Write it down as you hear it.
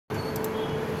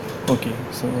Okay,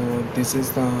 so this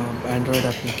is the Android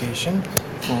application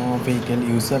for vehicle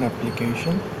user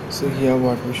application. So here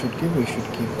what we should give, we should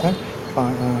give the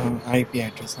IP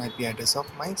address of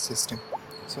my system.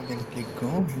 So then click go,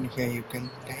 and here you can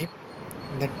type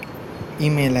that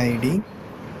email ID,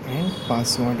 and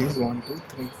password is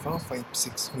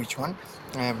 123456, which one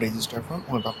I have registered from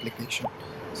web application.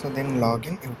 So then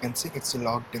login, you can see it's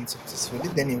logged in successfully.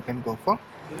 Then you can go for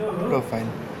profile.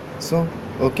 So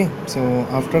okay, so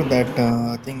after that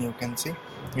thing, you can see,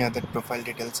 yeah, that profile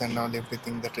details and all,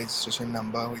 everything, that registration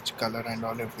number, which color and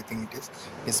all, everything it is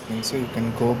displaying. So you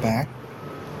can go back.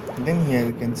 Then here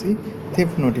you can see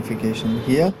theft notification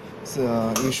here.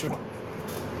 So you should,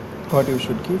 what you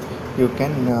should give, you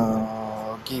can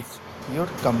give your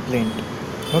complaint.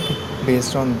 Okay,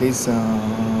 based on this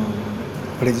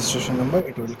registration number,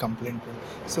 it will complain to.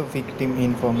 So victim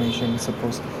information,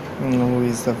 suppose who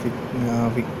is the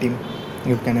victim,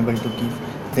 you can able to give.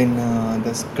 Then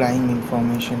the crime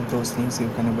information, those things you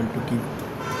can able to give.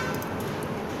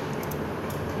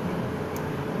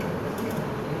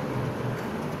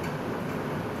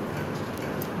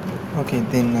 Okay,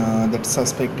 then that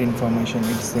suspect information,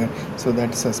 it's there. So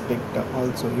that suspect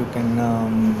also you can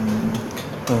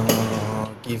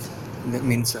give, that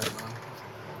means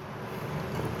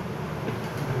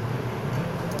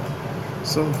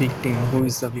so victim, who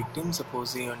is the victim,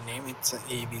 suppose your name it's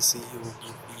ABC, you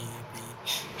give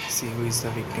ABC, who is the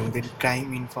victim. Then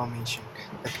crime information,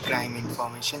 that crime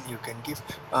information you can give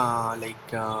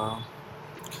like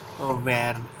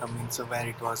where, means where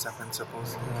it was happened,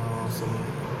 suppose some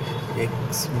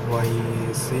X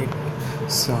Y Z.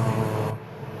 So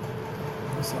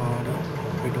sorry,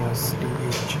 it was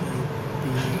THEPT,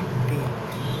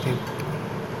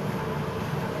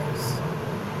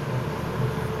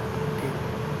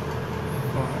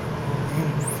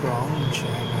 from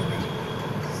January,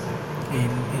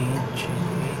 NAJAR.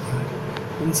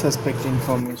 In suspect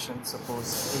information, suppose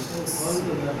X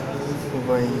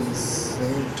Y Z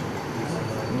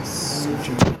SG.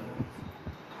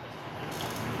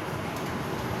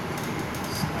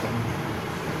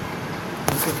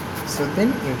 Okay, so then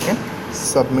you can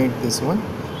submit this one.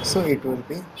 So it will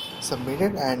be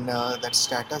submitted, and that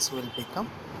status will become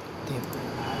thin.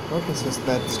 Okay, so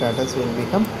that status will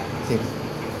become thin.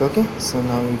 Okay, so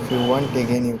now if you want,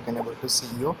 again you can able to see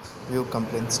your view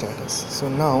complaint status. So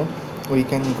now we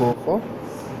can go for,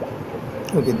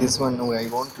 okay, this one, no, I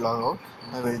won't log out.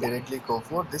 I will directly go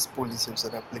for this police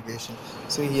user application.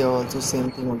 So here also same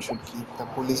thing, we should keep the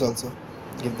police also,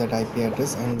 give that IP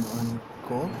address, and one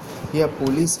go here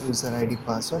police user ID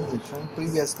password, which one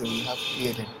previously we have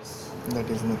created. That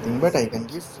is nothing but I can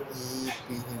give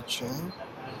EPHI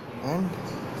and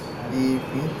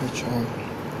EPHI,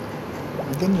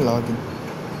 then login.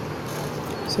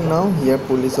 So now here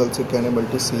police also can able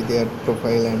to see their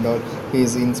profile and all, he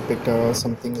is inspector or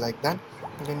something like that.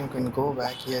 Then you can go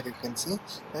back here, you can see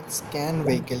that scan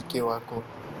vehicle QR code.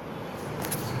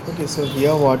 Okay, so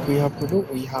here what we have to do,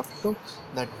 we have to,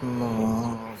 that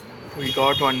we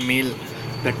got one mail,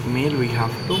 that mail we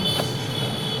have to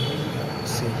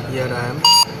see. Here I am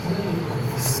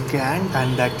scanned,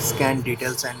 and that scan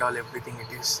details and all, everything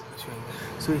it is showing.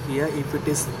 So here if it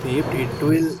is theft, it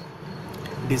will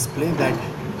display that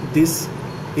this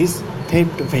is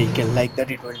theft vehicle, like that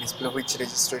it will display which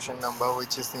registration number,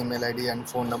 which is email ID and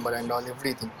phone number and all,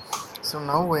 everything. So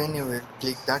now when you will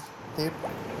click that theft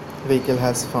vehicle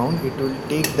has found, it will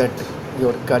take that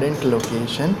your current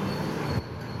location,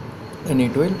 and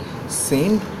it will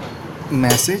send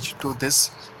message to this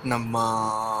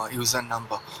number, user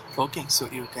number. Okay, so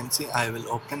you can see, I will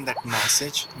open that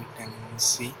message. You can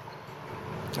see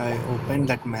I opened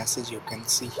that message. You can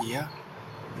see here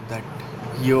that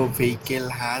your vehicle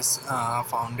has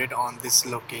founded on this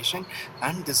location,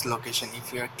 and this location,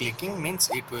 if you are clicking, means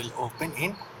it will open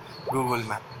in Google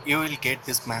Map. You will get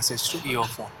this message to your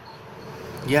phone.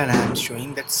 Here I am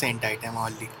showing that sent item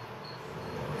only.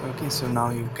 Okay, so now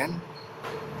you can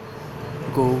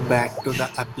go back to the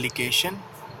application.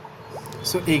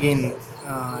 So again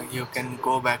you can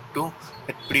go back to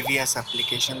that previous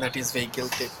application, that is vehicle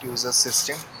theft user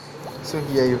system. So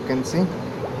here you can see,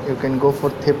 you can go for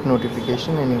theft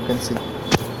notification, and you can see,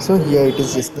 so here it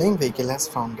is displaying vehicle has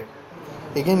founded.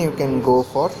 Again you can go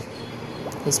for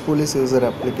this police user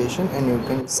application, and you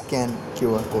can scan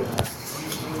QR code.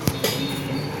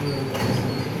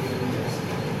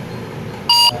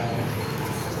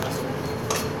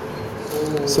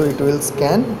 So it will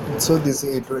scan, so this,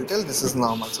 it will tell this is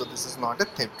normal, so this is not a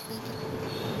theft vehicle.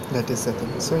 That is the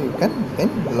thing. So you can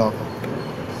then log out.